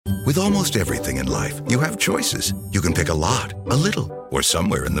With almost everything in life, you have choices. You can pick a lot, a little, or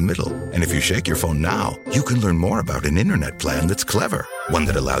somewhere in the middle. And if you shake your phone now, you can learn more about an internet plan that's clever. One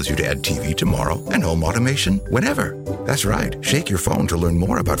that allows you to add TV tomorrow and home automation whenever. That's right. Shake your phone to learn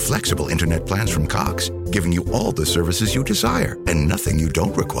more about flexible internet plans from Cox, giving you all the services you desire and nothing you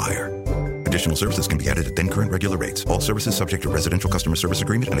don't require. Additional services can be added at then current regular rates. All services subject to residential customer service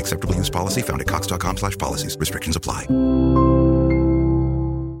agreement and acceptable use policy found at cox.com/policies. Restrictions apply.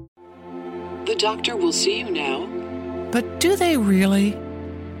 The doctor will see you now. But do they really?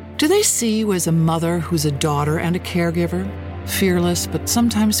 Do they see you as a mother who's a daughter and a caregiver? Fearless, but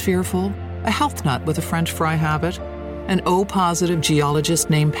sometimes fearful? A health nut with a French fry habit? An O-positive geologist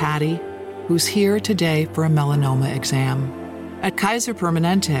named Patty, who's here today for a melanoma exam? At Kaiser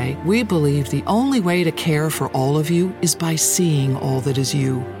Permanente, we believe the only way to care for all of you is by seeing all that is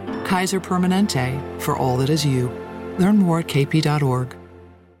you. Kaiser Permanente, for all that is you. Learn more at kp.org.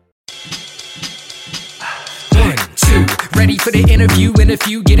 1, 2, ready for the interview.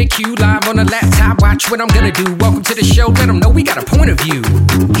 Interview, get a cue, live on the laptop. Watch what I'm gonna do. Welcome to the show. Let them know we got a point of view.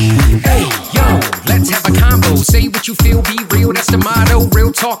 Hey, yo, let's have a combo. Say what you feel, be real. That's the motto.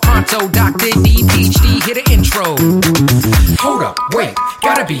 Real talk pronto. Dr. D, PhD, hit an intro. Hold up, wait.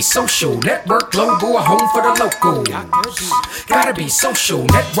 Gotta be social. Network global, a home for the local. Gotta be social.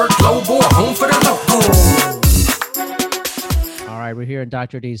 Network global, a home for the local. All right, we're here in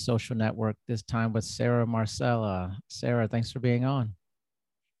Dr. D's Social Network, this time with Sarah Marcella. Sarah, thanks for being on.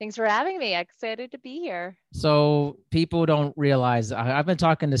 Thanks for having me. Excited to be here. So people don't realize, I've been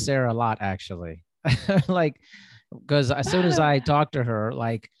talking to Sarah a lot, actually. Because as soon as I talked to her,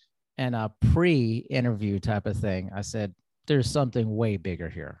 in a pre-interview type of thing, I said, there's something way bigger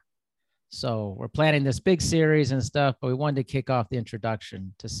here. So we're planning this big series and stuff, but we wanted to kick off the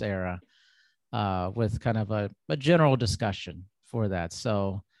introduction to Sarah with kind of a general discussion for that.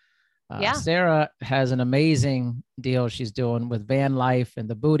 So Sarah has an amazing deal she's doing with van life and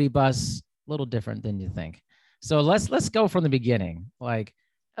the booty bus, a little different than you think. So let's go from the beginning.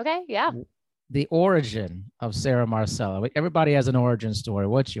 Okay, yeah. The origin of Sarah Marcella. Everybody has an origin story.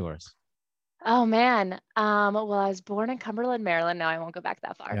 What's yours? Oh man. Well, I was born in Cumberland, Maryland. No, I won't go back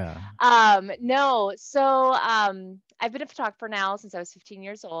that far. Yeah. No. So I've been a photographer now since I was 15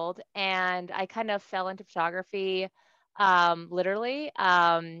 years old, and I kind of fell into photography literally.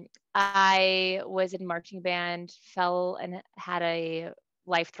 I was in marching band, fell and had a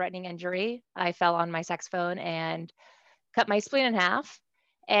life-threatening injury. I fell on my saxophone and cut my spleen in half,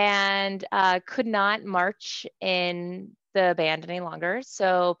 and could not march in the band any longer.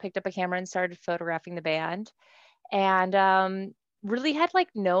 So picked up a camera and started photographing the band, and really had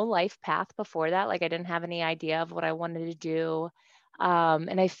no life path before that. I didn't have any idea of what I wanted to do.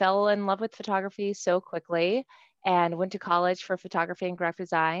 And I fell in love with photography so quickly and went to college for photography and graphic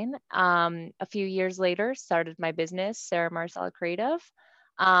design. A few years later, started my business, Sarah Marcella Creative.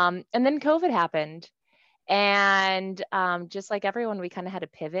 And then COVID happened. And just like everyone, we kind of had to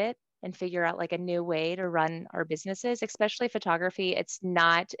pivot and figure out a new way to run our businesses, especially photography.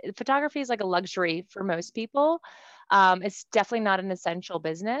 Photography is like a luxury for most people. It's definitely not an essential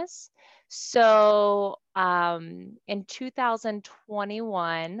business. So in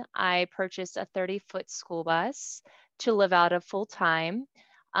 2021, I purchased a 30-foot school bus to live out of full time,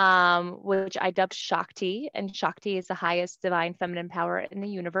 which I dubbed Shakti. And Shakti is the highest divine feminine power in the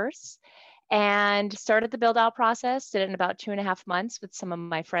universe. And started the build out process, did it in about 2.5 months with some of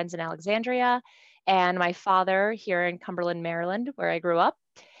my friends in Alexandria and my father here in Cumberland, Maryland, where I grew up.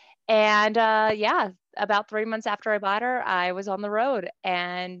 And about 3 months after I bought her, I was on the road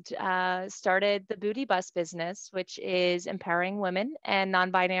and started the Booty Bus business, which is empowering women and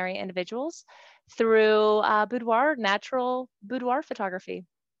non-binary individuals through natural boudoir photography.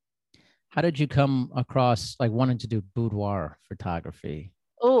 How did you come across wanting to do boudoir photography?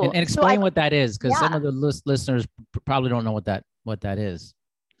 Oh, and explain what that is, because some of the listeners probably don't know what that is.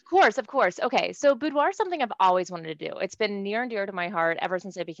 Of course. Okay. So boudoir is something I've always wanted to do. It's been near and dear to my heart ever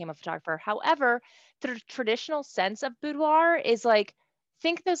since I became a photographer. However, the traditional sense of boudoir is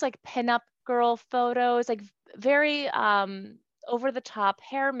think those pinup girl photos, very over the top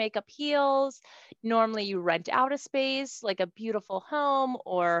hair, makeup, heels. Normally you rent out a space, like a beautiful home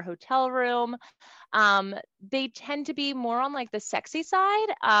or hotel room. They tend to be more on the sexy side.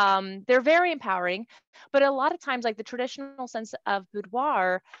 They're very empowering, but a lot of times the traditional sense of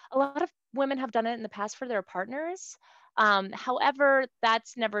boudoir, a lot of women have done it in the past for their partners. However,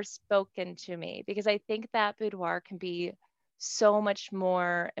 that's never spoken to me because I think that boudoir can be so much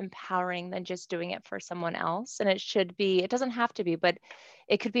more empowering than just doing it for someone else. And it doesn't have to be, but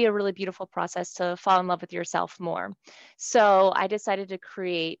it could be a really beautiful process to fall in love with yourself more. So I decided to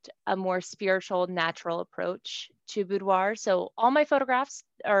create a more spiritual, natural approach to boudoir. So all my photographs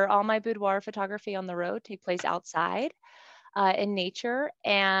or all my boudoir photography on the road take place outside in nature.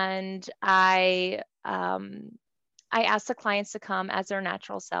 And I ask the clients to come as their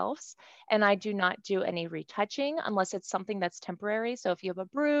natural selves, and I do not do any retouching unless it's something that's temporary. So if you have a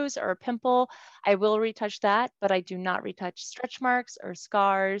bruise or a pimple, I will retouch that, but I do not retouch stretch marks or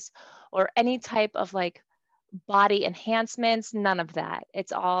scars or any type of like body enhancements, none of that.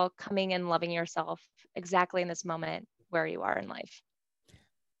 It's all coming and loving yourself exactly in this moment where you are in life.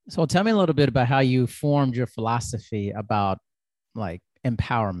 So tell me a little bit about how you formed your philosophy about like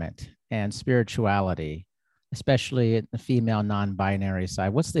empowerment and spirituality, especially in the female non-binary side.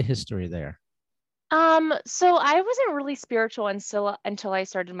 What's the history there? So I wasn't really spiritual until I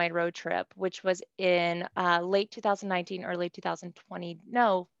started my road trip, which was in late 2019, early 2020.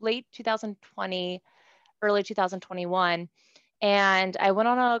 No, late 2020, early 2021. And I went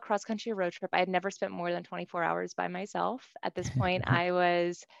on a cross country road trip. I had never spent more than 24 hours by myself. At this point, I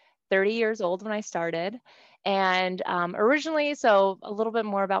was 30 years old when I started. And originally, so a little bit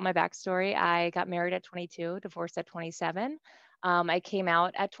more about my backstory, I got married at 22, divorced at 27. I came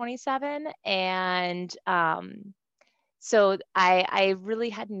out at 27, and so I really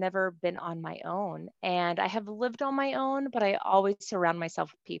had never been on my own, and I have lived on my own, but I always surround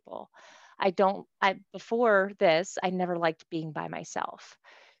myself with people. Before this, I never liked being by myself.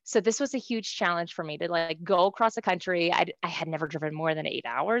 So this was a huge challenge for me to like go across the country. I had never driven more than 8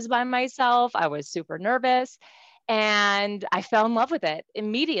 hours by myself. I was super nervous, and I fell in love with it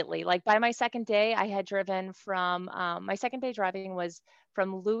immediately. Like by my second day, I had driven from, my second day driving was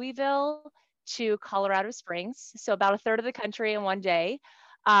from Louisville to Colorado Springs. So about a third of the country in one day.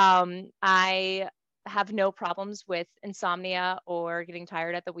 I have no problems with insomnia or getting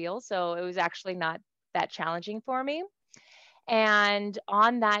tired at the wheel. So it was actually not that challenging for me. And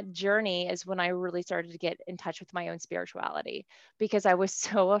on that journey is when I really started to get in touch with my own spirituality, because I was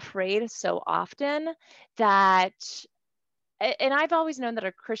so afraid so often that, and I've always known that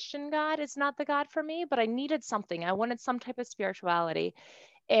a Christian God is not the God for me, but I needed something. I wanted some type of spirituality.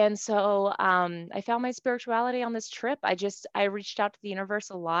 And so I found my spirituality on this trip. I reached out to the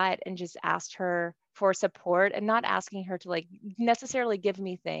universe a lot and just asked her for support, and not asking her to like necessarily give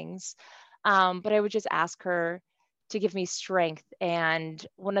me things. But I would just ask her to give me strength. And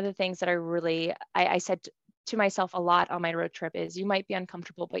one of the things that I said to myself a lot on my road trip is, you might be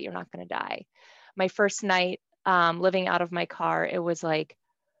uncomfortable, but you're not going to die. My first night living out of my car, it was like,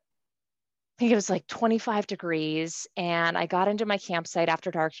 I think it was like 25 degrees, and I got into my campsite after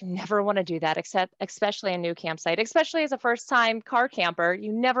dark. You never want to do that, especially a new campsite, especially as a first time car camper.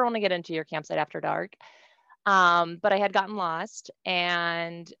 You never want to get into your campsite after dark. But I had gotten lost,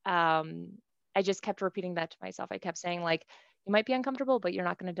 and I just kept repeating that to myself. I kept saying like, you might be uncomfortable, but you're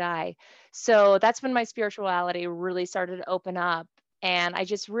not going to die. So that's when my spirituality really started to open up. And I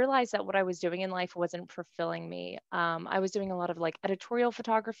just realized that what I was doing in life wasn't fulfilling me. I was doing a lot of like editorial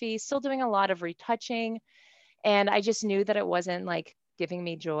photography, still doing a lot of retouching. And I just knew that it wasn't like giving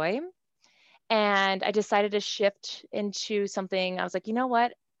me joy. And I decided to shift into something. I was like, you know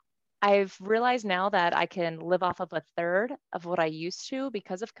what? I've realized now that I can live off of a third of what I used to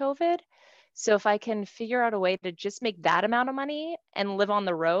because of COVID. So if I can figure out a way to just make that amount of money and live on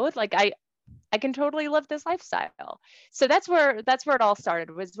the road, like I can totally live this lifestyle. So that's where it all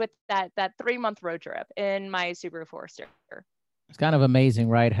started, was with that 3-month road trip in my Subaru Forester. It's kind of amazing,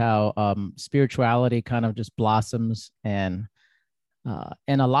 right? How spirituality kind of just blossoms and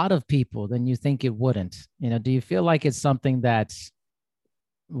a lot of people than you think it wouldn't. Do you feel like it's something that's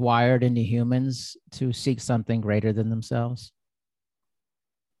wired into humans to seek something greater than themselves?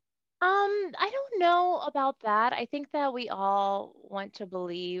 I don't know about that. I think that we all want to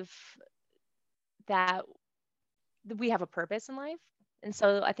believe that we have a purpose in life. And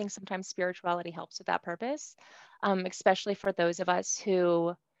so I think sometimes spirituality helps with that purpose, especially for those of us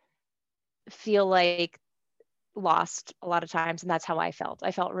who feel like lost a lot of times. And that's how I felt.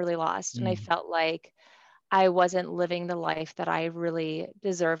 I felt really lost. And I felt like I wasn't living the life that I really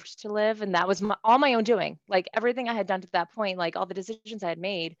deserved to live. And that was all my own doing. Like everything I had done to that point, like all the decisions I had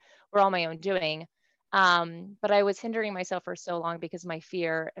made were all my own doing. But I was hindering myself for so long because of my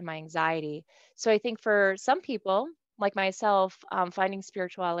fear and my anxiety. So I think for some people like myself, finding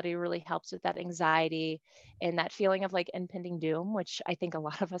spirituality really helps with that anxiety and that feeling of like impending doom, which I think a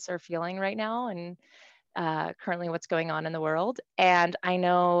lot of us are feeling right now. And currently what's going on in the world. And I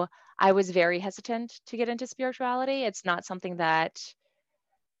know I was very hesitant to get into spirituality. It's not something that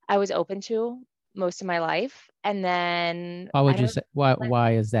I was open to most of my life. And then Why would you say,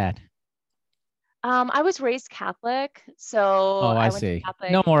 why is that? I was raised Catholic, so Oh, I I went to see.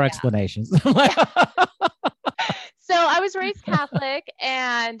 Catholic. No more Yeah. explanations. Yeah. So I was raised Catholic,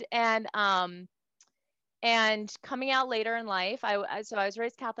 and coming out later in life, so I was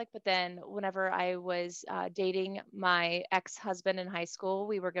raised Catholic, but then whenever I was dating my ex-husband in high school,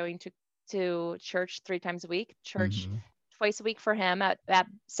 we were going to church 3 times a week, church Mhm. twice a week for him at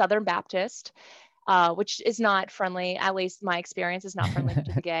Southern Baptist, which is not friendly. At least my experience is not friendly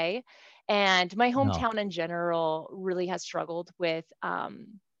to the gay. And my No. hometown in general really has struggled with.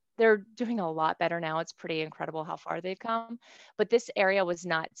 They're doing a lot better now. It's pretty incredible how far they've come. But this area was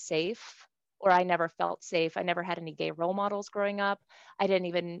not safe, or I never felt safe. I never had any gay role models growing up. I didn't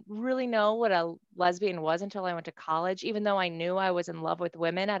even really know what a lesbian was until I went to college, even though I knew I was in love with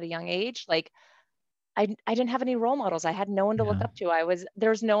women at a young age. Like, I didn't have any role models. I had no one to look Yeah. up to.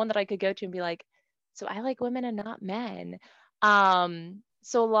 There's no one that I could go to and be like, so I like women and not men.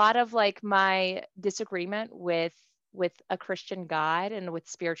 So a lot of like my disagreement with a Christian God and with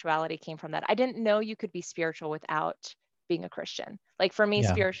spirituality came from that. I didn't know you could be spiritual without being a Christian. Like for me,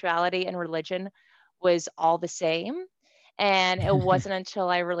 Yeah. spirituality and religion was all the same. And it wasn't until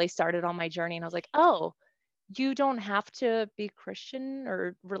I really started on my journey and I was like, oh, you don't have to be Christian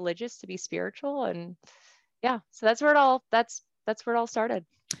or religious to be spiritual. And yeah, so that's where it all started.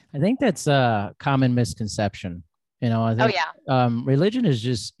 I think that's a common misconception. I Oh think yeah. religion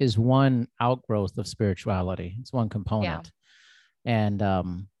is one outgrowth of spirituality. It's one Yeah. component. And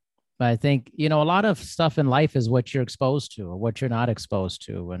but I think, a lot of stuff in life is what you're exposed to or what you're not exposed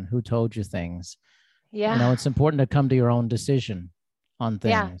to and who told you things. Yeah. It's important to come to your own decision on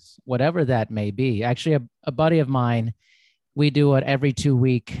Yeah. things, whatever that may be. Actually, a buddy of mine, we do it every 2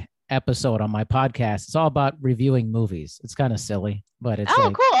 week episode on my podcast. It's all about reviewing movies. It's kind of silly, but it's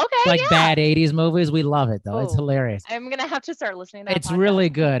Oh, cool. Okay. like Yeah. bad 80s movies. We love it though. It's Oh, hilarious. I'm gonna have to start listening to that It's podcast. really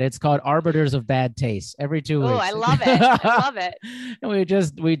good. It's called Arbiters of Bad Taste every two Oh, weeks. I love it. I love it. And we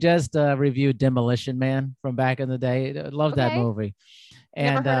just reviewed Demolition Man from back in the day. I love that Okay. movie.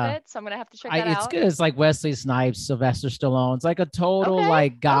 Never And heard of it, so I'm gonna have to check that it's out. good. It's like Wesley Snipes, Sylvester Stallone. It's like a total Okay.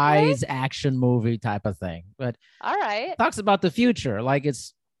 like Okay. guys action movie type of thing. But All right. talks about the future. Like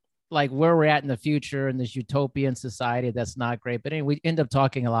it's like where we're at in the future in this utopian society that's not great. But anyway, we end up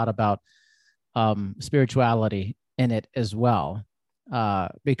talking a lot about spirituality in it as well,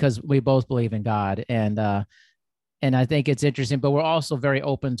 because we both believe in God. And I think it's interesting, but we're also very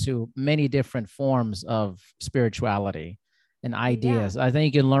open to many different forms of spirituality and ideas. Yeah. I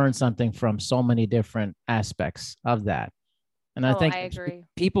think you can learn something from so many different aspects of that. And I Oh, think I agree.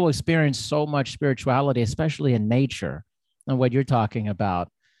 people experience so much spirituality, especially in nature and what you're talking about.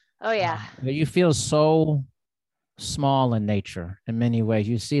 Oh yeah. You feel so small in nature in many ways.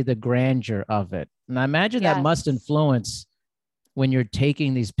 You see the grandeur of it. And I imagine that must Yes. influence when you're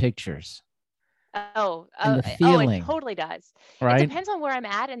taking these pictures and the It feeling, totally does. It right? depends on where I'm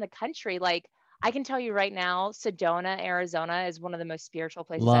at in the country. Like I can tell you right now, Sedona, Arizona is one of the most spiritual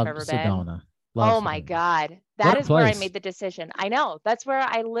places I've Love ever been. Sedona. Love Oh my Sedona. God. What That a is where I place. made the decision. I know. That's where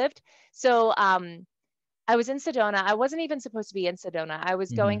I lived. So I was in Sedona. I wasn't even supposed to be in Sedona. I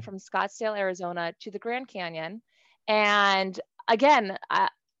was going Mhm. from Scottsdale, Arizona to the Grand Canyon. And again,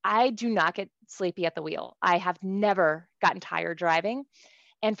 I do not get sleepy at the wheel. I have never gotten tired driving.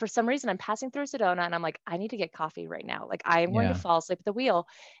 And for some reason, I'm passing through Sedona and I'm like, I need to get coffee right now. Like, I am going to Yeah. fall asleep at the wheel.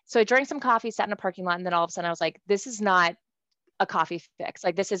 So I drank some coffee, sat in a parking lot. And then all of a sudden, I was like, this is not a coffee fix.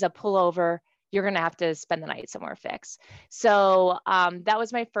 Like, this is a pullover. You're going to have to spend the night somewhere fix. So that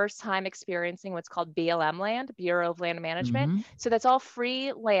was my first time experiencing what's called BLM land, Bureau of Land Management. Mhm. So that's all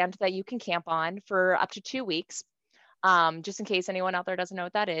free land that you can camp on for up to 2 weeks. Just in case anyone out there doesn't know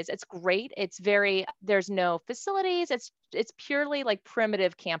what that is. It's great. There's no facilities. It's purely like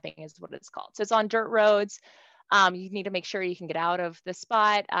primitive camping is what it's called. So it's on dirt roads. You need to make sure you can get out of the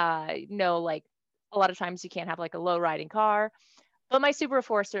spot. Like a lot of times you can't have like a low riding car, but my Subaru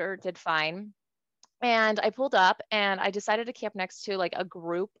Forester did fine. And I pulled up and I decided to camp next to like a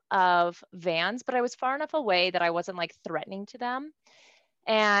group of vans, but I was far enough away that I wasn't like threatening to them.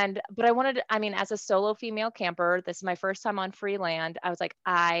 But as a solo female camper, this is my first time on free land. I was like,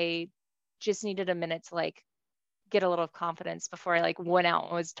 I just needed a minute to like get a little confidence before I like went out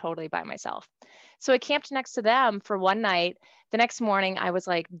and was totally by myself. So I camped next to them for one night. The next morning, I was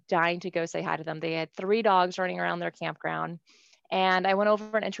like dying to go say hi to them. They had 3 dogs running around their campground. And I went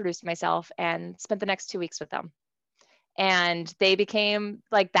over and introduced myself and spent the next 2 weeks with them. And they became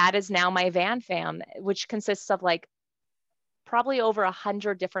like, that is now my van fam, which consists of like probably over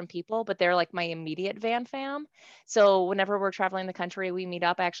 100 different people, but they're like my immediate van fam. So whenever we're traveling the country, we meet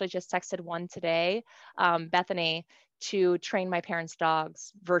up. I actually just texted one today, Bethany, to train my parents'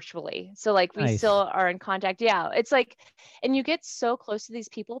 dogs virtually. So like we Nice. still are in contact. Yeah. It's like, and you get so close to these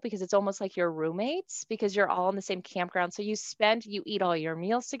people because it's almost like your roommates because you're all in the same campground. So you eat all your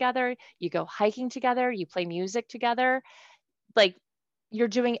meals together, you go hiking together, you play music together. Like you're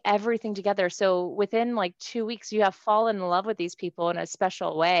doing everything together. So within like 2 weeks, you have fallen in love with these people in a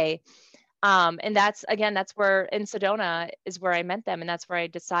special way. And that's where in Sedona is where I met them. And that's where I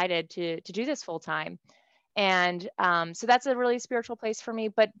decided to do this full time. And so that's a really spiritual place for me.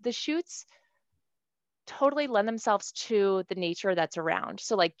 But the shoots totally lend themselves to the nature that's around.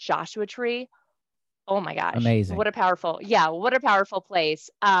 So like Joshua Tree, oh my gosh, Amazing. what a powerful place.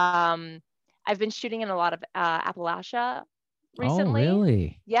 I've been shooting in a lot of Appalachia Oh, recently.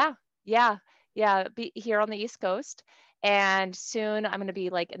 really? Yeah, yeah, yeah. Here on the East Coast, and soon I'm going to be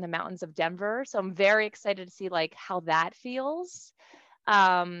like in the mountains of Denver. So I'm very excited to see like how that feels.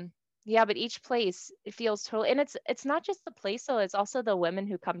 Um, yeah, but each place it feels totally, and it's not just the place, though, it's also the women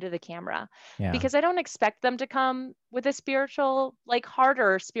who come to the camera, Yeah. because I don't expect them to come with a spiritual, like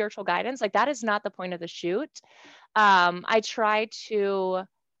harder spiritual guidance. Like that is not the point of the shoot. I try to,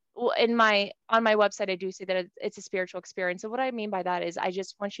 well, on my website, I do say that it's a spiritual experience. So what I mean by that is I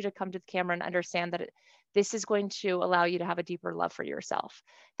just want you to come to the camera and understand that this is going to allow you to have a deeper love for yourself.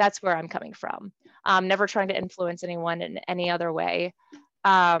 That's where I'm coming from. Never trying to influence anyone in any other way.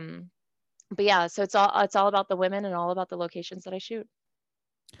 Um, but yeah, so it's all about the women and all about the locations that I shoot.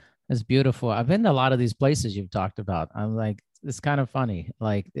 It's beautiful. I've been to a lot of these places you've talked about. I'm like, it's kind of funny.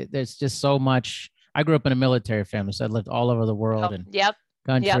 Like, there's just so much. I grew up in a military family, so I lived all over the world Oh, and yep, yep,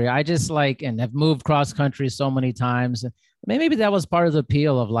 country. I just like and have moved cross country so many times. And maybe that was part of the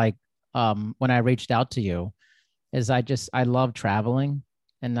appeal of like when I reached out to you, is I love traveling,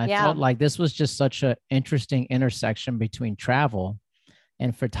 and I yeah, felt like this was just such an interesting intersection between travel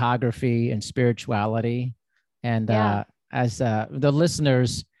and photography and spirituality. And yeah. as the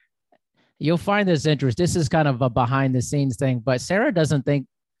listeners, you'll find this interest. This is kind of a behind the scenes thing, but Sarah doesn't think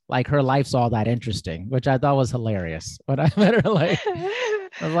like her life's all that interesting, which I thought was hilarious. But I met her like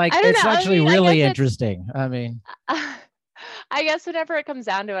I don't know. it's I actually mean, I guess really it's, interesting. I mean, I guess whenever it comes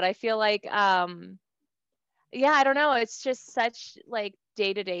down to it, I feel like, yeah, I don't know. It's just such like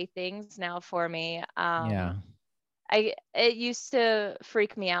day-to-day things now for me. yeah, It used to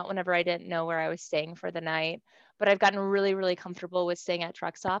freak me out whenever I didn't know where I was staying for the night, but I've gotten really, really comfortable with staying at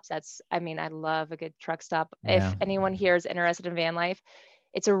truck stops. I mean, I love a good truck stop. If yeah, anyone here is interested in van life,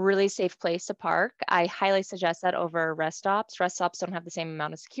 it's a really safe place to park. I highly suggest that over rest stops. Rest stops don't have the same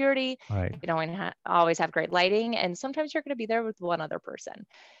amount of security. all right, You don't always have great lighting, and sometimes you're going to be there with one other person.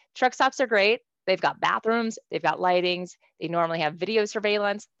 Truck stops are great. They've got bathrooms, they've got lightings. They normally have video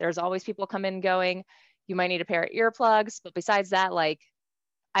surveillance. There's always people come in going. You might need a pair of earplugs, but besides that, like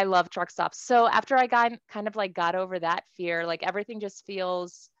I love truck stops. So after I got over that fear, like everything just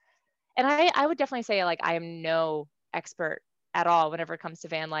feels, and I would definitely say like I am no expert at all whenever it comes to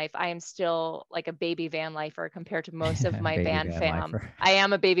van life. I am still like a baby van lifer compared to most of my baby van van fam. lifer, I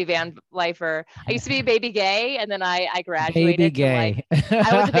am a baby van lifer. I used to be a baby gay, and then I baby graduated to like, gay.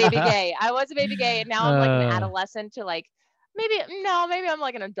 I was a baby gay. I was a baby gay, and now I'm like an uh, adolescent to like, maybe I'm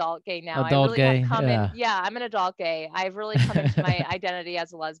like an adult gay now. I adult really have gay. come in. Yeah. Yeah, I'm an adult gay. I've really come into my identity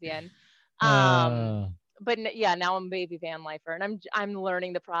as a lesbian. Um, uh, but yeah, now I'm a baby van lifer, and I'm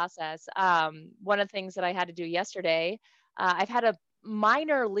learning the process. One of the things that I had to do yesterday, I've had a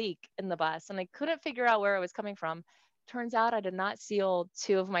minor leak in the bus, and I couldn't figure out where it was coming from. Turns out I did not seal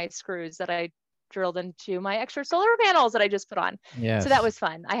two of my screws that I drilled into my extra solar panels that I just put on. So that yes. was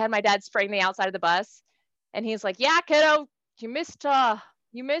fun. I had my dad spraying the outside of the bus, and he's like, "Yeah, kiddo, you missed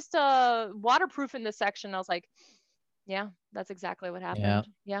waterproof in this section." I was like, "Yeah, that's exactly what Yeah.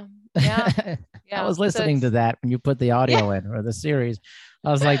 happened. Yeah, yeah, I yeah." was So listening to it's that when you put the yeah. audio in or the series.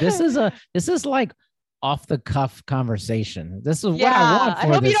 I was like, this is like off the cuff conversation. This is what I Yeah, want I for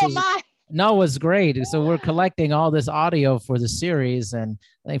hope you this. don't Is mind. no, it's great. So we're collecting all this audio for the series and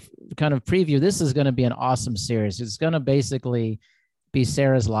they kind of preview. This is going to be an awesome series. It's going to basically be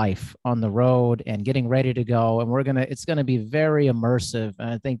Sarah's life on the road and getting ready to go. And it's going to be very immersive. And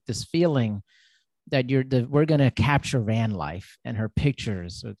I think this feeling that we're going to capture van life and her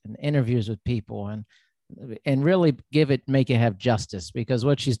pictures and interviews with people and really make it have justice because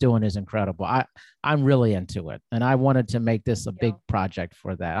what she's doing is incredible. I'm really into it. And I wanted to make this a Thank big you. project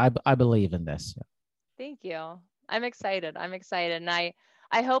for that. I believe in this. Thank you. I'm excited. I'm excited. And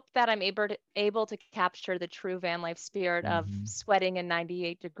I hope that I'm able to capture the true van life spirit of Mhm. sweating in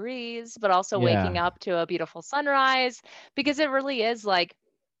 98 degrees, but also waking Yeah. up to a beautiful sunrise, because it really is like,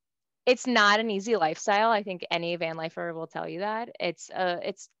 it's not an easy lifestyle. I think any van lifer will tell you that. It's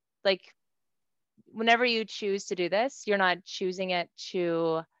like, whenever you choose to do this, you're not choosing it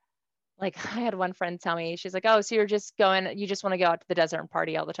to, like, I had one friend tell me, she's like, "Oh, so you just want to go out to the desert and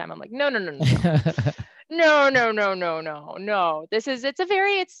party all the time." I'm like, "No, no, no, no, no. No, no, no, no, no, no.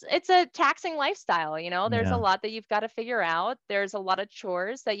 It's a taxing lifestyle, you know. There's a Yeah. lot that you've got to figure out. There's a lot of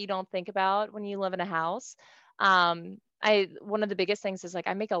chores that you don't think about when you live in a house. I One of the biggest things is like,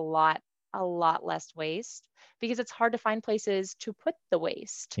 I make a lot less waste because it's hard to find places to put the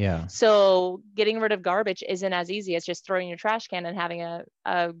waste. Yeah. So getting rid of garbage isn't as easy as just throwing your trash can and having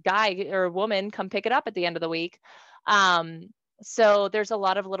a guy or a woman come pick it up at the end of the week. Um, so there's a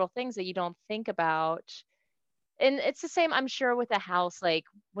lot of little things that you don't think about. And it's the same, I'm sure, with a house. Like,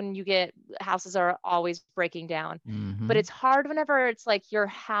 when you get, houses are always breaking down, but Hmm. it's hard whenever it's like your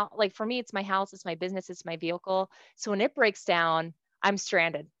house. Like, for me, it's my house, it's my business, it's my vehicle. So when it breaks down, I'm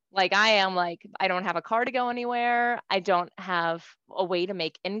stranded. Like, I am like, I don't have a car to go anywhere. I don't have a way to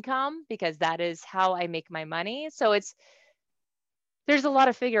make income because that is how I make my money. So there's a lot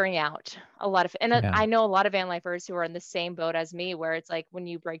of figuring out, a lot of, and Yeah. I know a lot of van lifers who are in the same boat as me, where it's like, when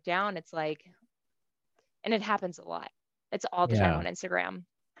you break down, it's like, and it happens a lot. It's all the time Yeah. on Instagram.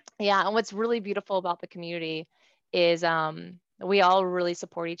 Yeah, and what's really beautiful about the community is, we all really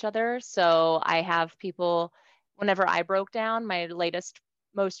support each other. So I have people, whenever I broke down, my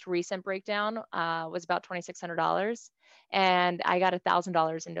most recent breakdown was about $2,600, and I got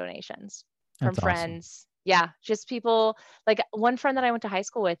 $1,000 in donations from That's awesome. friends. Yeah, just people, like one friend that I went to high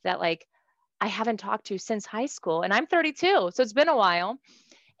school with that, like, I haven't talked to since high school, and I'm 32, so it's been a while.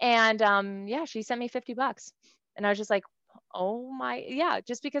 And yeah, she sent me $50. And I was just like, oh my, yeah,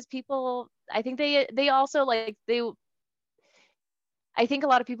 just because people, I think they also like, I think a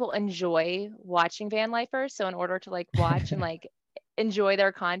lot of people enjoy watching van lifers. So in order to like watch and like enjoy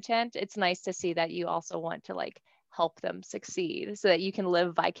their content, it's nice to see that you also want to like help them succeed so that you can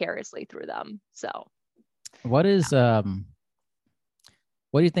live vicariously through them. So What is what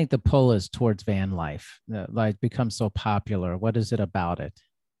do you think the pull is towards van life? Like becomes so popular. What is it about it?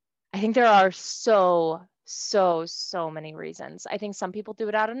 I think there are so many reasons. I think some people do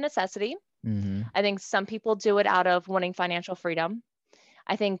it out of necessity. Hmm. I think some people do it out of wanting financial freedom.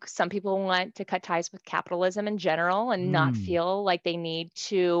 I think some people want to cut ties with capitalism in general and not Mm. feel like they need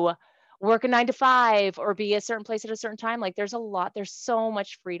to work a 9 to 5 or be a certain place at a certain time. Like, there's so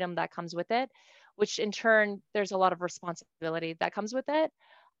much freedom that comes with it, which in turn, there's a lot of responsibility that comes with it.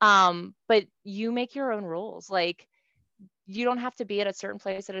 But you make your own rules. Like, you don't have to be at a certain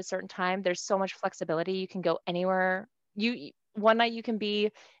place at a certain time. There's so much flexibility. You can go anywhere. One night you can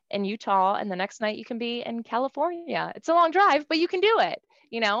be in Utah and the next night you can be in California. It's a long drive, but you can do it,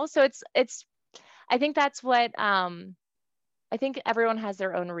 you know? So it's I think that's what I think everyone has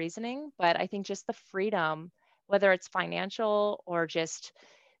their own reasoning, but I think just the freedom, whether it's financial or just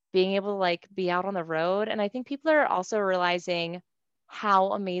being able to like be out on the road. And I think people are also realizing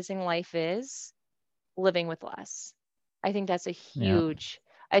how amazing life is living with less. I think that's a Yeah. huge,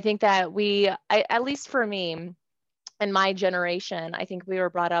 I think that at least for me and my generation, I think we were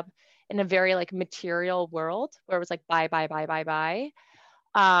brought up in a very like material world where it was like buy, buy, buy, buy, buy.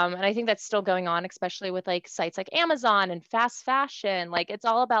 And I think that's still going on, especially with like sites like Amazon and fast fashion. Like, it's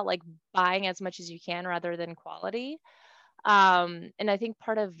all about like buying as much as you can rather than quality. And I think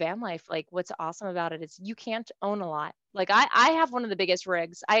part of van life, like what's awesome about it is you can't own a lot. Like, I have one of the biggest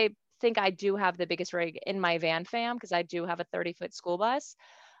rigs. I think I do have the biggest rig in my van fam because I do have a 30-foot school bus.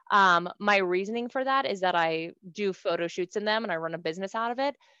 My reasoning for that is that I do photo shoots in them and I run a business out of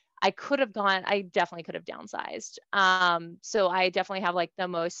it. I definitely could have downsized. So I definitely have like the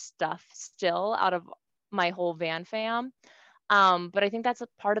most stuff still out of my whole van fam. But I think that's a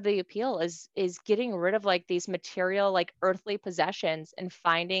part of the appeal is getting rid of like these material, like earthly possessions and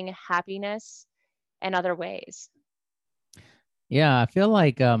finding happiness in other ways. Yeah, I feel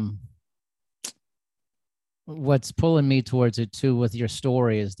like what's pulling me towards it too with your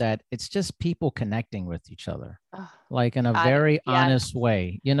story is that it's just people connecting with each other, Oh, like in a God, very yes. honest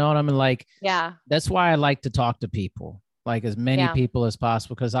way. You know what I mean? Like Yeah. that's why I like to talk to people, like as many Yeah. people as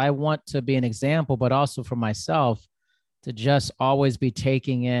possible, because I want to be an example, but also for myself to just always be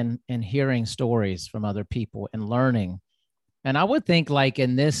taking in and hearing stories from other people and learning. And I would think like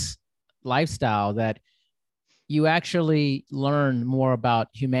in this lifestyle that you actually learn more about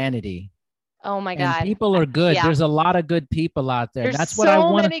humanity Oh my and God. people are good. Yeah. There's a lot of good people out there. And There's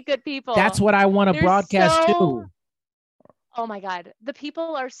so many good that's people. what I want to There's broadcast so too. Oh my God. The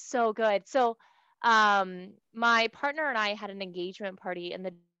people are so good. So, my partner and I had an engagement party in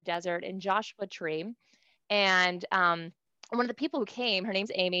the desert in Joshua Tree. And one of the people who came, her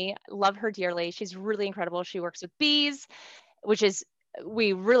name's Amy. Love her dearly. She's really incredible. She works with bees, which is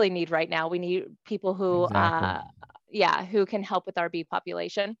we really need right now. We need people who, Exactly. yeah, who can help with our bee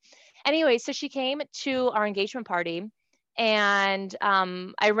population. Anyway, so she came to our engagement party, and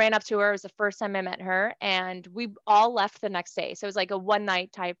I ran up to her. It was the first time I met her, and we all left the next day. So it was like a one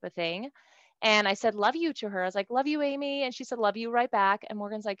night type of thing. And I said, "Love you" to her. I was like, "Love you, Amy," and she said, "Love you" right back. And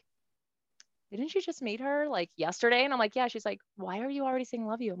Morgan's like, didn't you just meet her like yesterday? And I'm like, yeah. She's like, why are you already saying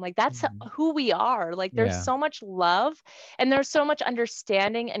love you? I'm like, that's Mhm. who we are. Like, there's Yeah. so much love and there's so much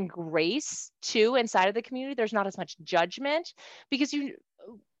understanding and grace too inside of the community. There's not as much judgment because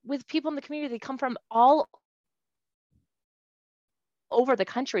with people in the community, they come from all over the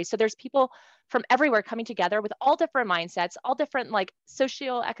country. So there's people from everywhere coming together with all different mindsets, all different like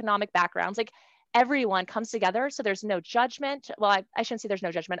socioeconomic backgrounds. Like everyone comes together. So there's no judgment. Well, I shouldn't say there's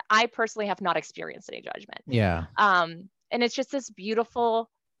no judgment. I personally have not experienced any judgment. Yeah. And it's just this beautiful,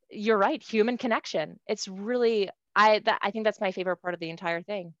 you're right, human connection. It's really, I think that's my favorite part of the entire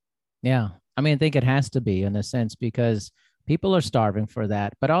thing. Yeah. I mean, I think it has to be in a sense because people are starving for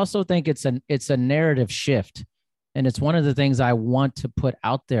that, but I also think it's a narrative shift. And it's one of the things I want to put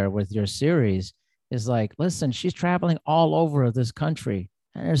out there with your series is like, listen, she's traveling all over this country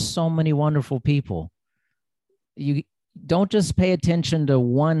and there's so many wonderful people. You don't just pay attention to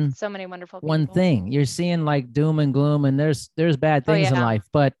one So many wonderful one people. thing. You're seeing like doom and gloom and there's bad Oh things in yeah. life,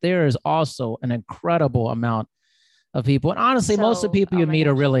 but there is also an incredible amount of people. And honestly, most of the So, people oh you my meet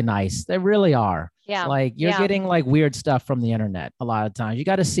are gosh. really nice. They really are. Yeah. Like you're Yeah. getting like weird stuff from the internet a lot of times. You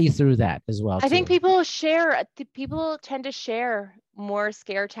got to see through that as well I think too. people tend to share more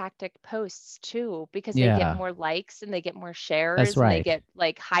scare tactic posts too because they get Yeah, more likes and they get more that's shares and they right. get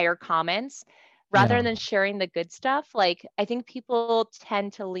like higher comments rather Yeah. than sharing the good stuff. Like I think people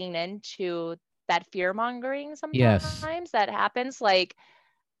tend to lean into that fear mongering Yes. sometimes that happens like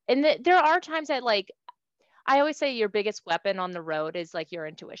there are times that like I always say your biggest weapon on the road is like your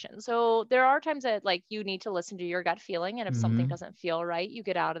intuition. So there are times that like you need to listen to your gut feeling. And if something Hmm. doesn't feel right, you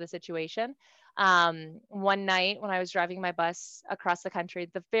get out of the situation. One night when I was driving my bus across the country,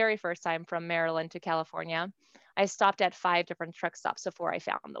 the very first time from Maryland to California, I stopped at 5 different truck stops before I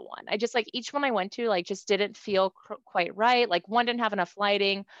found the one. I just like each one I went to, like just didn't feel quite right. Like one didn't have enough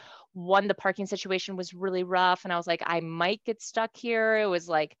lighting. One, the parking situation was really rough. And I was like, I might get stuck here. It was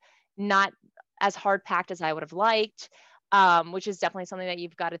like, not as hard packed as I would have liked, which is definitely something that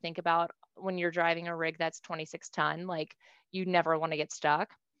you've got to think about when you're driving a rig that's 26 ton. Like you never want to get stuck.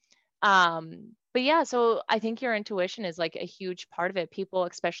 But yeah, so I think your intuition is like a huge part of it. People,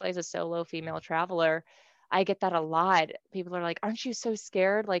 especially as a solo female traveler, I get that a lot. People are like, aren't you so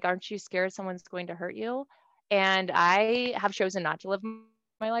scared? Like, aren't you scared someone's going to hurt you? And I have chosen not to live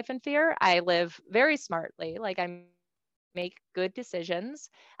my life in fear. I live very smartly. Like I make good decisions.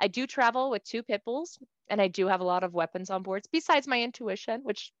 I do travel with 2 pit bulls and I do have a lot of weapons on board besides my intuition,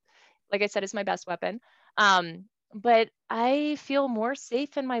 which, like I said, is my best weapon. But I feel more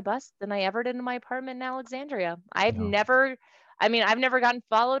safe in my bus than I ever did in my apartment in Alexandria. Yeah. I've never gotten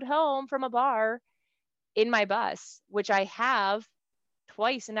followed home from a bar in my bus, which I have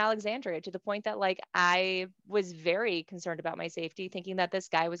twice in Alexandria to the point that like I was very concerned about my safety, thinking that this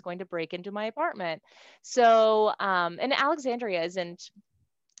guy was going to break into my apartment. So, and Alexandria isn't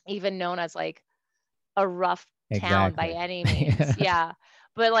even known as like a rough town by Exactly. any means. Yeah.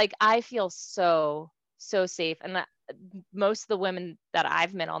 But like I feel so safe. And most of the women that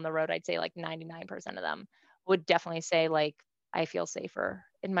I've met on the road, I'd say like 99% of them would definitely say like I feel safer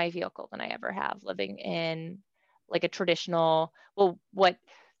in my vehicle than I ever have living in like a traditional, well, what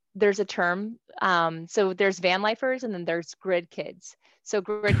there's a term. So there's van lifers and then there's grid kids. So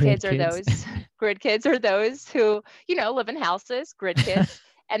grid Great kids are kids. those grid kids are those who, live in houses, grid kids,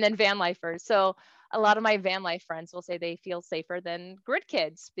 and then van lifers. So a lot of my van life friends will say they feel safer than grid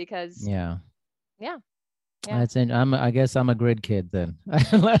kids because Yeah. yeah, yeah. That's in I guess I'm a grid kid then.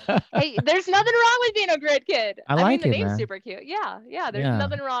 Hey, there's nothing wrong with being a grid kid. I I mean, like the it, name's man. super cute. Yeah, yeah, there's Yeah.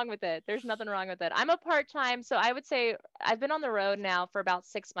 nothing wrong with it. There's nothing wrong with it. I'm a part-time, so I would say I've been on the road now for about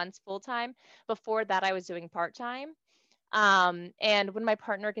 6 months full-time. Before that, I was doing part-time. And when my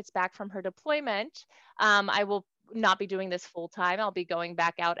partner gets back from her deployment, I will not be doing this full-time. I'll be going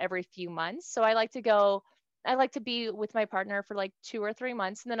back out every few months. So I like to go I like to be with my partner for like 2 or 3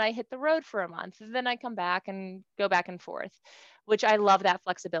 months, and then I hit the road for a month, and then I come back and go back and forth, which I love that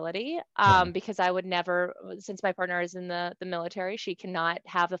flexibility. Yeah. Because I would never, since my partner is in the military, she cannot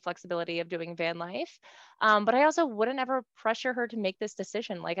have the flexibility of doing van life. But I also wouldn't ever pressure her to make this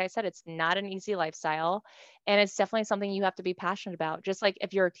decision. Like I said, it's not an easy lifestyle, and it's definitely something you have to be passionate about. Just like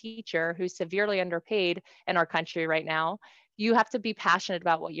if you're a teacher who's severely underpaid in our country right now, you have to be passionate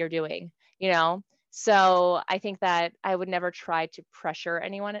about what you're doing, you know? So I think that I would never try to pressure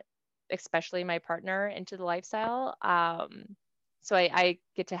anyone, especially my partner, into the lifestyle. So I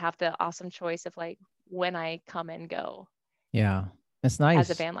get to have the awesome choice of like when I come and go Yeah. It's as a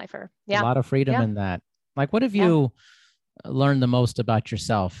nice. van lifer. A Yeah. lot of freedom Yeah. in that. Like, what have Yeah. you learned the most about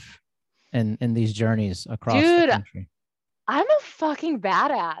yourself in these journeys across the Dude, country? I'm a fucking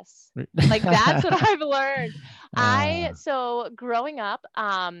badass. Like that's what I've learned. Uh, So growing up,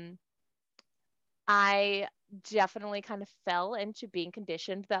 I definitely kind of fell into being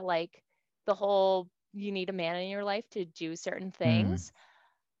conditioned that like the whole you need a man in your life to do certain mm, things.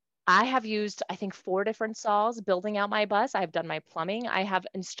 I have used, I think, 4 different saws building out my bus. I've done my plumbing. I have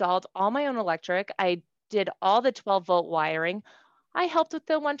installed all my own electric. I did all the 12-volt wiring. I helped with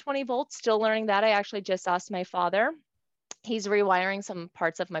the 120 volts, still learning that. I actually just asked my father. He's rewiring some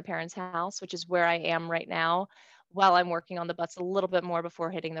parts of my parents' house, which is where I am right now, while I'm working on the bus a little bit more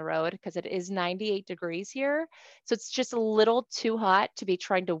before hitting the road because it is 98 degrees here. So it's just a little too hot to be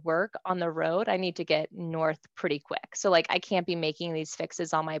trying to work on the road. I need to get north pretty quick. So like I can't be making these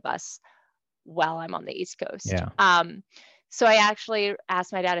fixes on my bus while I'm on the East Coast. yeah. So I actually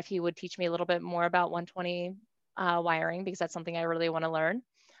asked my dad if he would teach me a little bit more about 120 wiring because that's something I really want to learn.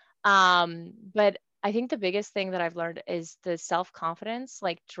 But I think the biggest thing that I've learned is the self-confidence,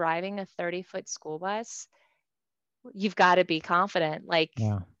 like driving a 30-foot school bus. You've got to be confident. Like,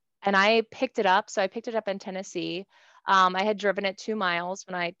 Yeah. and I picked it up. So I picked it up in Tennessee. I had driven it 2 miles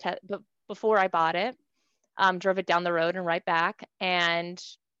when before I bought it, drove it down the road and right back and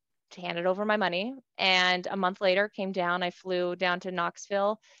handed over my money. And a month later came down, I flew down to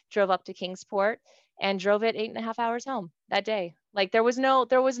Knoxville, drove up to Kingsport and drove it 8.5 hours home that day. Like there was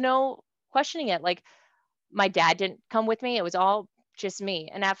no questioning it. Like my dad didn't come with me. It was all just me.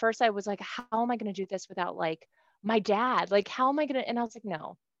 And at first I was like, how am I going to do this without like my dad? Like, how am I going to? And I was like,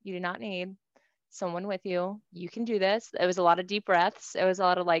 no, you do not need someone with you. You can do this. It was a lot of deep breaths. It was a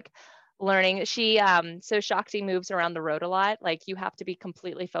lot of like learning. So Shakti moves around the road a lot. Like you have to be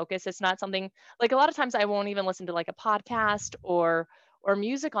completely focused. It's not something like a lot of times I won't even listen to like a podcast or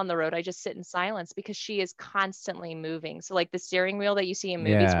music on the road. I just sit in silence because she is constantly moving. So like the steering wheel that you see in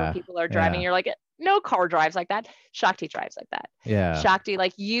movies where Yeah. people are driving, Yeah. you're like, no car drives like that. Shakti drives like that. Yeah. Shakti,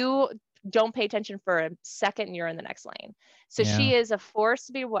 like you don't pay attention for a second and you're in the next lane. So Yeah. she is a force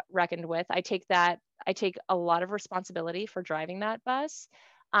to be reckoned with. I take a lot of responsibility for driving that bus.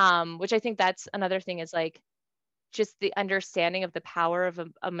 Which I think that's another thing is like just the understanding of the power of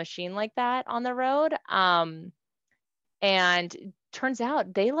a machine like that on the road. And turns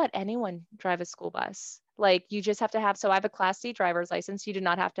out they let anyone drive a school bus. Like you just have to have, so I have a Class C driver's license. You do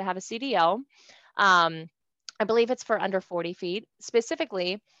not have to have a CDL. I believe it's for under 40 feet.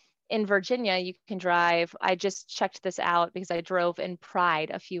 Specifically in Virginia, you can drive. I just checked this out because I drove in Pride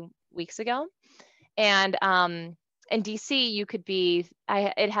a few weeks ago. And in DC, you could be,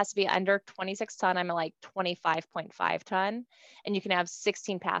 it has to be under 26 ton. I'm at like 25.5 ton, and you can have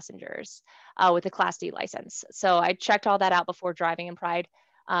 16 passengers with a Class D license. So I checked all that out before driving in Pride.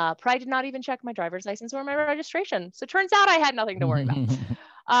 Pride did not even check my driver's license or my registration. So it turns out I had nothing to worry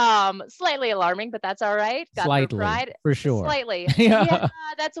about. Slightly alarming, but that's all right. Got through Slightly, Pride. for sure. Slightly. Yeah. Yeah,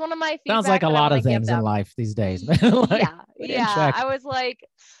 that's one of my Sounds like feedback a that I lot want of to give things in them. life these days. Like, Yeah, we didn't yeah. check. I was like,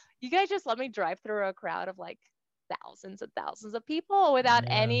 you guys just let me drive through a crowd of like thousands and thousands of people without Yeah.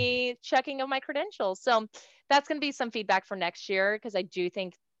 any checking of my credentials. So that's going to be some feedback for next year because I do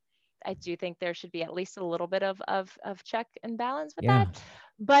think there should be at least a little bit of check and balance with Yeah. that.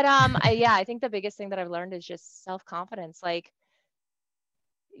 But I think the biggest thing that I've learned is just self-confidence. Like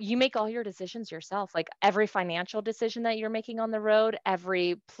you make all your decisions yourself, like every financial decision that you're making on the road,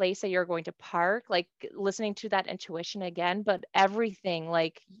 every place that you're going to park, like listening to that intuition again, but everything,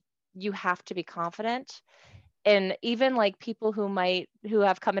 like you have to be confident. And even like people who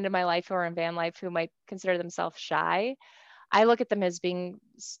have come into my life who are in van life who might consider themselves shy, I look at them as being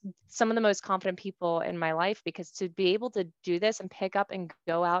some of the most confident people in my life because to be able to do this and pick up and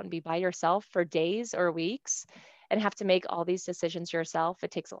go out and be by yourself for days or weeks and have to make all these decisions yourself,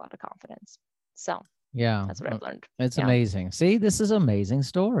 it takes a lot of confidence. So Yeah. that's what I've learned. It's Yeah. amazing. See, this is an amazing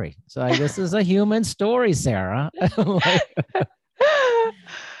story. So this is a human story, Sarah. Like,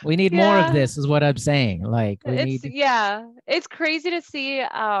 We need more of Yeah. this is what I'm saying. Like we It's need yeah, it's crazy to see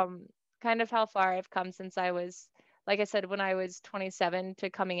kind of how far I've come since I was, like I said, when I was 27 to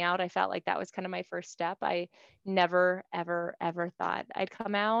coming out. I felt like that was kind of my first step. I never ever ever thought I'd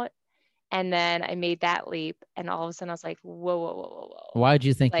come out, and then I made that leap, and all of a sudden I was like, whoa, whoa, whoa, whoa, whoa. why do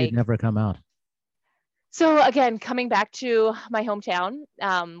you think you'd Like, never come out? so again, coming back to my hometown,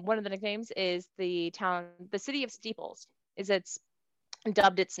 one of the nicknames is the city of steeples is its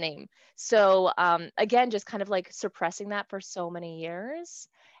dubbed its name. So again, just kind of like suppressing that for so many years.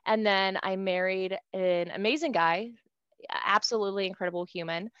 And then I married an amazing guy, absolutely incredible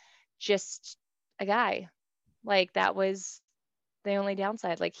human, just a guy. Like that was the only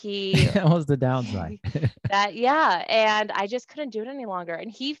downside. Like he, That was the downside. that, yeah. And I just couldn't do it any longer. And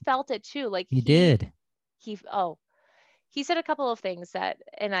he felt it too. Like He did. oh, he said a couple of things that,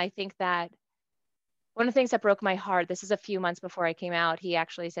 and I think that one of the things that broke my heart, this is a few months before I came out, he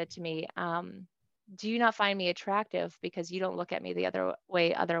actually said to me, do you not find me attractive because you don't look at me the other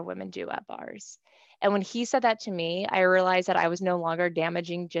way other women do at bars? And when he said that to me, I realized that I was no longer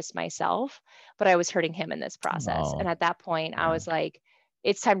damaging just myself, but I was hurting him in this process. Oh, And at that point, I yeah. was like,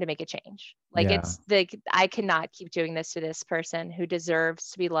 it's time to make a change. Like Yeah. I cannot keep doing this to this person who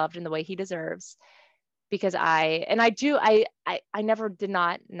deserves to be loved in the way he deserves, because I never did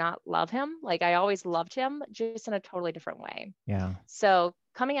not love him. Like I always loved him, just in a totally different way. Yeah. So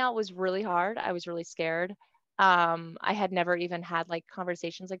coming out was really hard. I was really scared. I had never even had like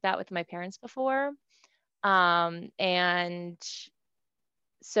conversations like that with my parents before. And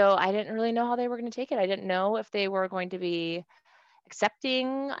so I didn't really know how they were going to take it. I didn't know if they were going to be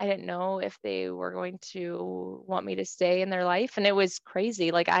accepting. I didn't know if they were going to want me to stay in their life. And it was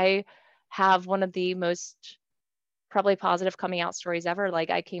crazy. Like I have one of the most probably positive coming out stories ever. Like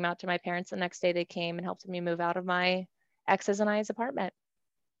I came out to my parents the next day. They came and helped me move out of my ex's and I's apartment.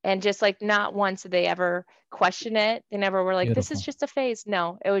 And just like not once did they ever question it. They never were like, this is Beautiful. just a phase.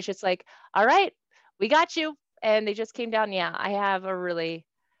 No, it was just like, all right, we got you. And they just came down. Yeah, I have a really,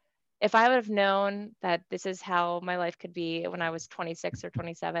 if I would have known that this is how my life could be when I was 26 or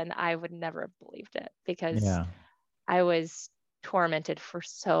 27, I would never have believed it, because Yeah. I was tormented for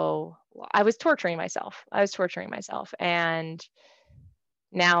so long. I was torturing myself. And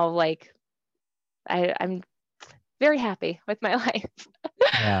now like I'm very happy with my life.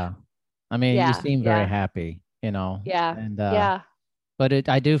 Yeah. I mean, you Yeah, seem very yeah, happy, yeah, and yeah. but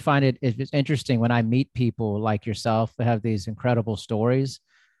I do find it's interesting when I meet people like yourself that have these incredible stories.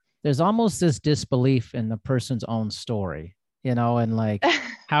 There's almost this disbelief in the person's own story, and like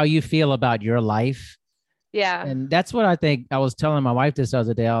how you feel about your life. Yeah, And that's what I think. I was telling my wife this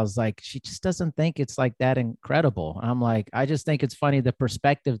other day. I was like, she just doesn't think it's like that incredible. I'm like, I just think it's funny the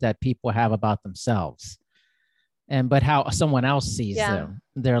perspective that people have about themselves, but how someone else sees yeah,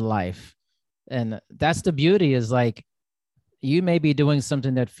 their life. And that's the beauty, is like you may be doing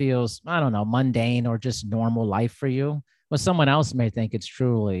something that feels, I don't know, mundane or just normal life for you, but someone else may think it's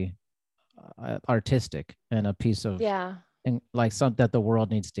truly artistic and a piece of, yeah, and like something that the world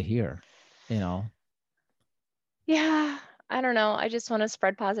needs to hear, you know. yeah. I don't know. I just want to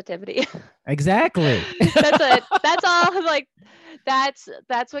spread positivity. Exactly. That's it. That's all. Like that's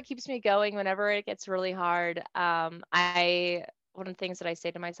what keeps me going whenever it gets really hard. I one of the things that I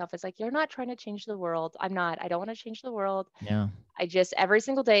say to myself is like, you're not trying to change the world. I'm not. I don't want to change the world. Yeah. I just every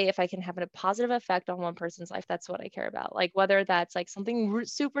single day, if I can have a positive effect on one person's life, that's what I care about. Like whether that's like something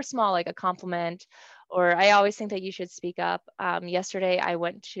super small, like a compliment, or I always think that you should speak up. Yesterday, I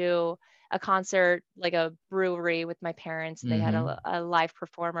went to a concert, like a brewery with my parents, and they had Mm-hmm. a live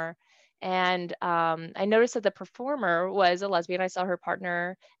performer. And I noticed that the performer was a lesbian. I saw her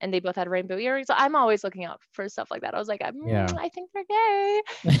partner, and they both had rainbow earrings. So I'm always looking out for stuff like that. I was like, Yeah. I think they're gay.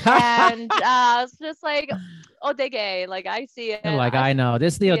 And I was just like, oh, they gay. Like I see it. Like, I I know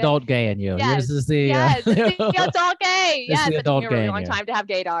this is the see it. adult gay in you. Yes. Yours is the Yes. It's the adult gay. this is Yes. the It took me adult a gay really in long you. time to have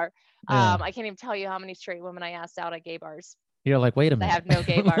gaydar. Yeah. I can't even tell you how many straight women I asked out at gay bars. You're like, wait a I minute. have no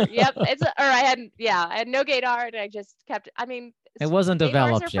gay bar. Yep. I had no gaydar, and I just kept, I mean, It wasn't gay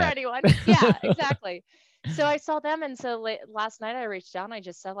bars are developed for yet. anyone. Yeah, exactly. So I saw them. And so last night I reached out and I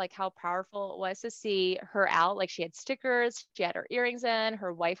just said like how powerful it was to see her out. Like she had stickers, she had her earrings in,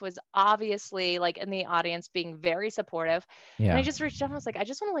 her wife was obviously like in the audience being very supportive. And I Yeah. just reached out and I was like, I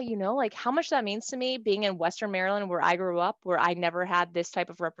just want to let you know like how much that means to me being in Western Maryland where I grew up, where I never had this type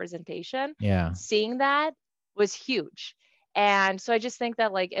of representation. Yeah. Seeing that was huge. And so I just think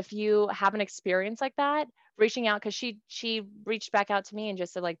that like if you have an experience like that, reaching out, because she reached back out to me and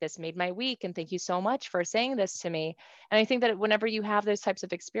just said like, this made my week and thank you so much for saying this to me. And I think that whenever you have those types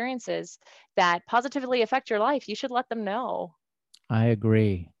of experiences that positively affect your life, you should let them know. I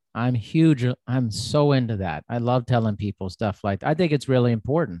agree. I'm huge. I'm so into that. I love telling people stuff like that. I think it's really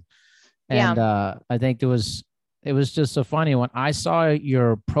important. And Yeah. I think it was just so funny when I saw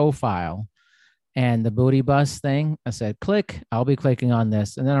your profile and the booty bus thing. I said, click, I'll be clicking on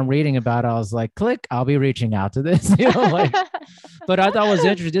this. And then I'm reading about it. I was like, click, I'll be reaching out to this. Like, but I thought it was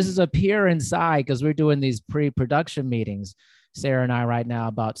interesting. This is a peer inside because we're doing these pre-production meetings, Sarah and I right now,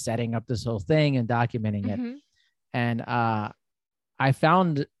 about setting up this whole thing and documenting it. Hmm. And I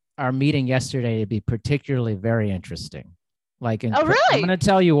found our meeting yesterday to be particularly very interesting. Like, Oh, I'm going really? to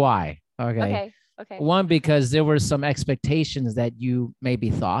tell you why. Okay. Okay. Okay. One, because there were some expectations that you maybe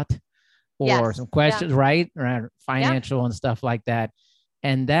thought, or Yes. some Yeah. questions, right? Around Yeah. financial and stuff like that.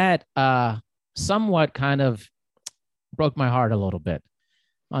 And that somewhat kind of broke my heart a little bit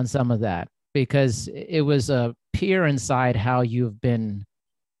on some of that, because it was a peer inside how you've been,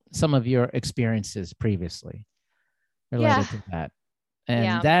 some of your experiences previously Yeah. related to that. And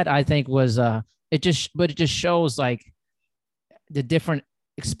Yeah. that I think was but it just shows like the different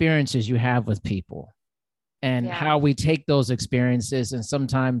experiences you have with people and Yeah. how we take those experiences and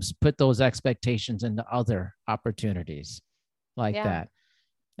sometimes put those expectations into other opportunities like Yeah. that.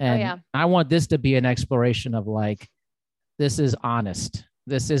 Oh, And yeah. I want this to be an exploration of like, this is honest.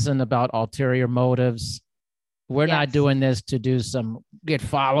 This isn't about ulterior motives. We're not Yes. doing this to do some get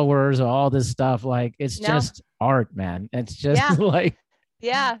followers or all this stuff. Like, it's No. just art, man. It's just Yeah. like,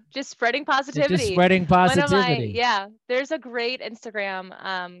 Yeah, just spreading it's just positivity. spreading positivity. Yeah, there's a great Instagram.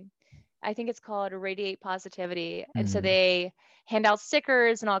 I think it's called Radiate Positivity. And so Mhm. they hand out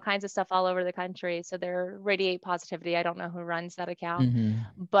stickers and all kinds of stuff all over the country. So they're Radiate Positivity. I don't know who runs that account, Mhm.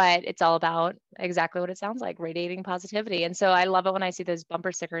 but it's all about exactly what it sounds like, radiating positivity. And so I love it when I see those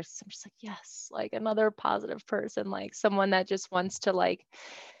bumper stickers. I'm just like, yes, like another positive person, like someone that just wants to like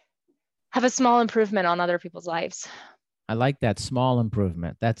have a small improvement on other people's lives. I like that small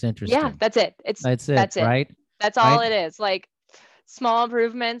improvement. That's Yeah, interesting. that's it. It's That's it, that's it. right? That's all Right? it is. Like small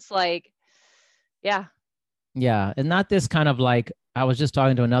improvements, like yeah. Yeah. And not this kind of like, I was just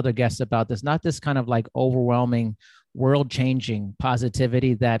talking to another guest about this, not this kind of like overwhelming, world changing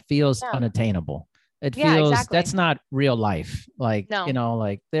positivity that feels Yeah. unattainable. It Yeah, feels exactly. that's not real life. Like, No.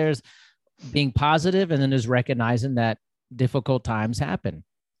 like there's being positive and then there's recognizing that difficult times happen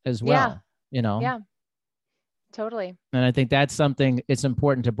as Yeah. well, you know? Yeah, totally. And I think that's something it's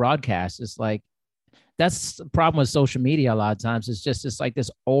important to broadcast. It's like, that's the problem with social media a lot of times. It's like this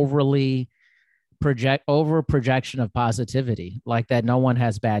over projection of positivity, like that no one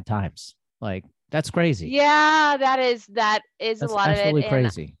has bad times. Like, that's crazy. Yeah, that is a That's lot of it. absolutely And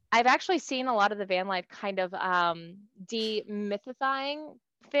crazy. I've actually seen a lot of the van life kind of demythifying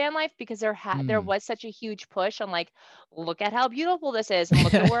van life because there Mm. was such a huge push on like, look at how beautiful this is and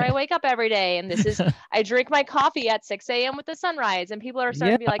look at where I wake up every day. And this is I drink my coffee at 6 a.m. with the sunrise. And people are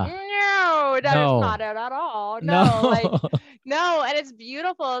starting Yeah. to be like, no, that is not No. it at all. No, like No. no, and it's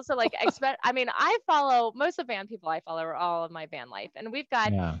beautiful. So like expect I mean, I follow most of the van people I follow are all of my van life. And we've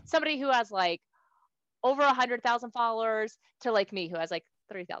got Yeah. somebody who has like over 100,000 followers to like me who has like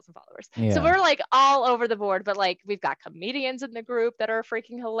 3,000 followers. So Yeah. we're like all over the board, but like we've got comedians in the group that are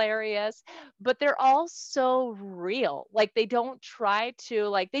freaking hilarious, but they're all so real. Like they don't try to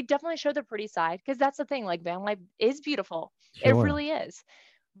like they definitely show the pretty side because that's the thing. Like van life is beautiful. It Sure. really is.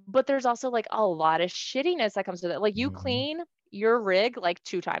 But there's also like a lot of shittiness that comes with it. Like you Mhm. clean your rig like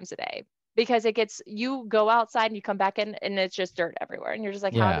 2 times a day because it gets you go outside and you come back in and it's just dirt everywhere and you're just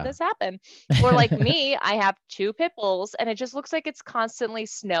like, how did Yeah. this happen? Or like me, I have two pit bulls and it just looks like it's constantly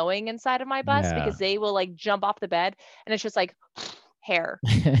snowing inside of my bus Yeah. because they will like jump off the bed and it's just like hair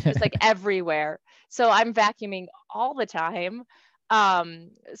just like everywhere. So I'm vacuuming all the time.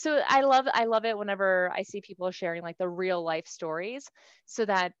 So I love it whenever I see people sharing like the real life stories so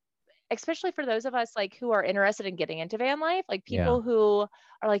that especially for those of us like who are interested in getting into van life, like Yeah. people who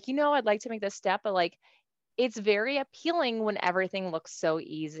are like, I'd like to make this step, but like it's very appealing when everything looks so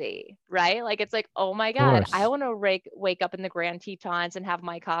easy, right? Like it's like, oh my Of God, I course. want to wake up in the Grand Tetons and have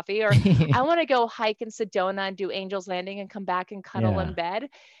my coffee, or I want to go hike in Sedona and do Angel's Landing and come back and cuddle in Yeah. bed.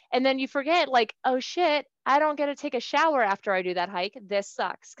 And then you forget, like, oh shit, I don't get to take a shower after I do that hike. This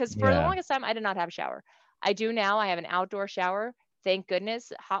sucks. Because for the Yeah. longest time, I did not have a shower. I do now. I have an outdoor shower. Thank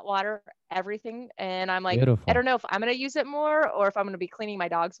goodness, hot water, everything. And I'm like, I Beautiful. don't know if I'm going to use it more or if I'm going to be cleaning my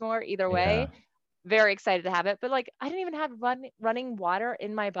dogs more. Either way, Yeah. very excited to have it. But like, I didn't even have running water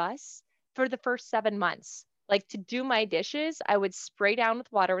in my bus for the first 7 months. Like to do my dishes, I would spray down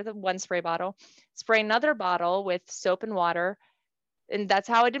with water with a one spray bottle, spray another bottle with soap and water. And that's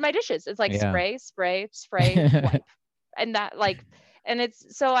how I did my dishes. It's like Yeah. spray, spray, spray, wipe. And that like, and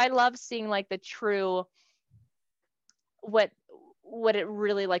it's so I love seeing like the true what what it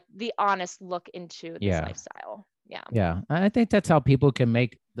really like the honest look into this lifestyle. Yeah. Yeah. I think that's how people can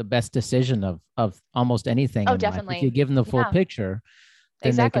make the best decision of almost anything. Oh, in definitely. Life. If you give them the full picture,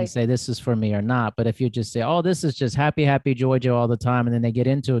 then they can say this is for me or not. But if you just say, oh, this is just happy, joy all the time, and then they get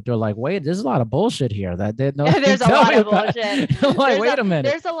into it, they're like, wait, there's a lot of bullshit here. That there's a lot of bullshit. Like, wait a minute.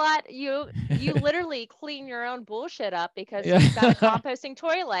 There's a lot. You literally clean your own bullshit up because you've got a composting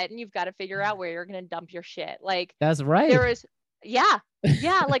toilet and you've got to figure out where you're going to dump your shit. Like that's right. There is. Yeah.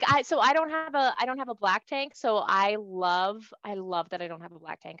 Like I don't have a black tank. So I love that I don't have a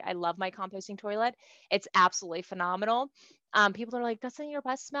black tank. I love my composting toilet. It's absolutely phenomenal. People are like, doesn't your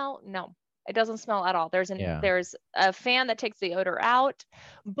bus smell? No, it doesn't smell at all. There's a fan that takes the odor out,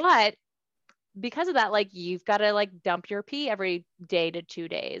 but because of that, like you've got to like dump your pee every day to 2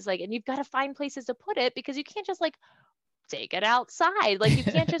 days. Like, and you've got to find places to put it because you can't just like take it outside. Like you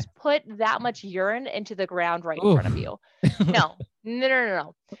can't just put that much urine into the ground right in front of you. No.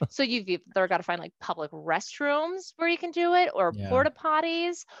 So you've either got to find like public restrooms where you can do it or porta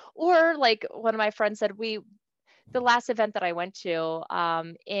potties, or like one of my friends said, the last event that I went to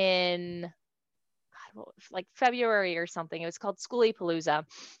in like February or something, it was called Schoolie Palooza.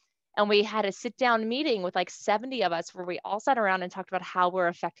 And we had a sit down meeting with like 70 of us where we all sat around and talked about how we're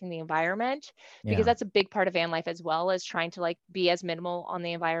affecting the environment, because that's a big part of van life as well, as trying to like be as minimal on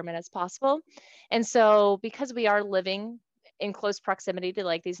the environment as possible. And so because we are living in close proximity to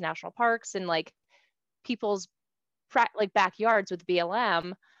like these national parks and like people's like backyards with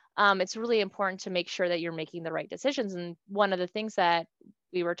BLM, it's really important to make sure that you're making the right decisions. And one of the things that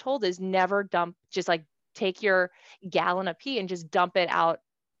we were told is never dump, just like take your gallon of pee and just dump it out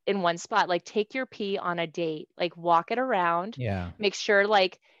in one spot. Like take your pee on a date, like walk it around, make sure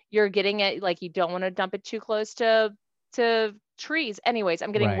like you're getting it, like you don't want to dump it too close to trees. Anyways,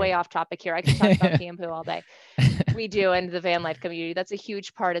 I'm getting way off topic here. I can talk about pee and poo all day. We do in the van life community. That's a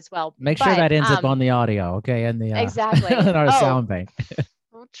huge part as well. Make sure that ends up on the audio. Okay. And the, exactly. in our sound bank.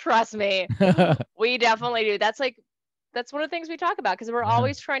 Trust me. We definitely do. That's one of the things we talk about, because we're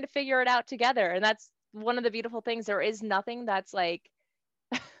always trying to figure it out together. And that's one of the beautiful things. There is nothing that's like,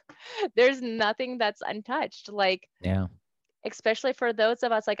 there's nothing that's untouched. Like, especially for those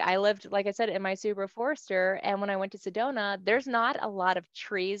of us, like I lived, like I said, in my Subaru Forester. And when I went to Sedona, there's not a lot of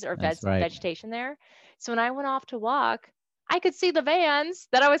trees or vegetation there. So when I went off to walk, I could see the vans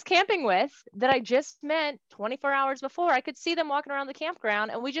that I was camping with that I just met 24 hours before. I could see them walking around the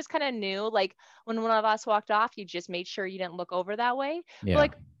campground, and we just kind of knew, like when one of us walked off, you just made sure you didn't look over that way. But,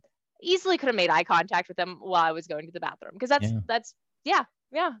 like easily could have made eye contact with them while I was going to the bathroom, because that's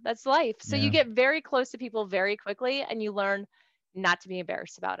life. So you get very close to people very quickly, and you learn not to be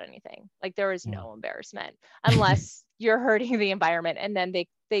embarrassed about anything. Like there is no embarrassment unless you're hurting the environment, and then they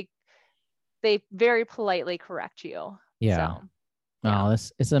very politely correct you. Yeah. So,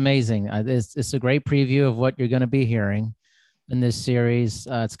 it's amazing. It's a great preview of what you're going to be hearing in this series.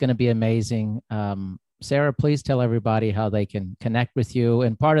 It's going to be amazing. Sarah, please tell everybody how they can connect with you.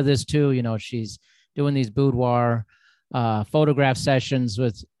 And part of this too, you know, she's doing these boudoir photograph sessions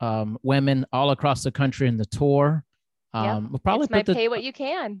with women all across the country in the tour. We'll probably pay what you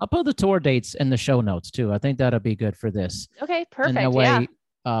can. I'll put the tour dates in the show notes too. I think that'll be good for this. Okay, perfect. And that way,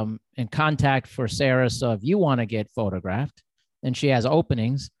 and contact for Sarah. So if you want to get photographed, and she has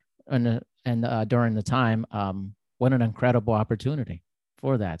openings and during the time, what an incredible opportunity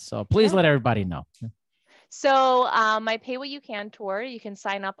for that. So please let everybody know. So my Pay What You Can tour, you can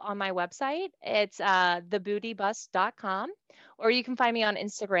sign up on my website. It's theBootyBus.com, or you can find me on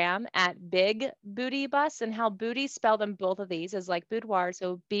Instagram at Big Booty Bus. And how booty spelled in both of these is like boudoir,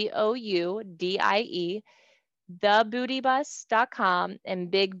 so BOUDIE, theBootyBus.com,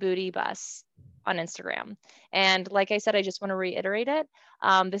 and Big Booty Bus on Instagram. And like I said, I just want to reiterate it.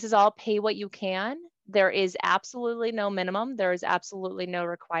 This is all pay what you can. There is absolutely no minimum. There is absolutely no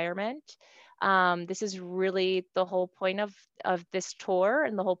requirement. This is really the whole point of this tour,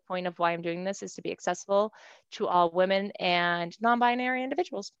 and the whole point of why I'm doing this is to be accessible to all women and non-binary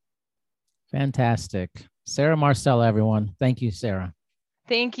individuals. Fantastic. Sarah Marcella, everyone. Thank you, Sarah.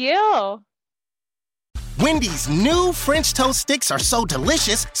 Thank you. Wendy's new French toast sticks are so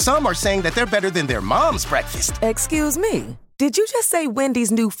delicious, some are saying that they're better than their mom's breakfast. Excuse me. Did you just say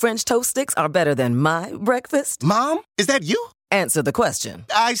Wendy's new French toast sticks are better than my breakfast? Mom, is that you? Answer the question.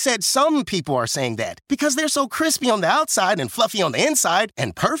 I said some people are saying that because they're so crispy on the outside and fluffy on the inside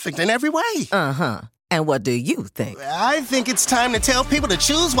and perfect in every way. Uh-huh. And what do you think? I think it's time to tell people to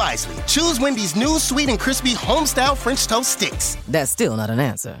choose wisely. Choose Wendy's new sweet and crispy home-style French toast sticks. That's still not an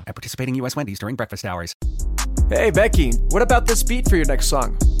answer. At participating U.S. Wendy's during breakfast hours. Hey, Becky, what about this beat for your next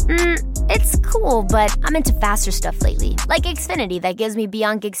song? It's cool, but I'm into faster stuff lately, like Xfinity that gives me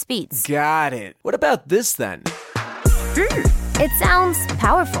beyond gig speeds. Got it. What about this then? It sounds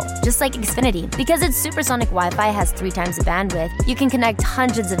powerful, just like Xfinity. Because its supersonic Wi-Fi has 3 times the bandwidth, you can connect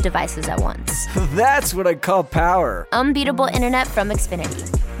hundreds of devices at once. That's what I call power. Unbeatable internet from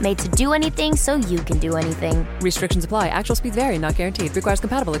Xfinity. Made to do anything so you can do anything. Restrictions apply. Actual speeds vary, not guaranteed. Requires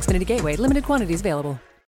compatible Xfinity gateway. Limited quantities available.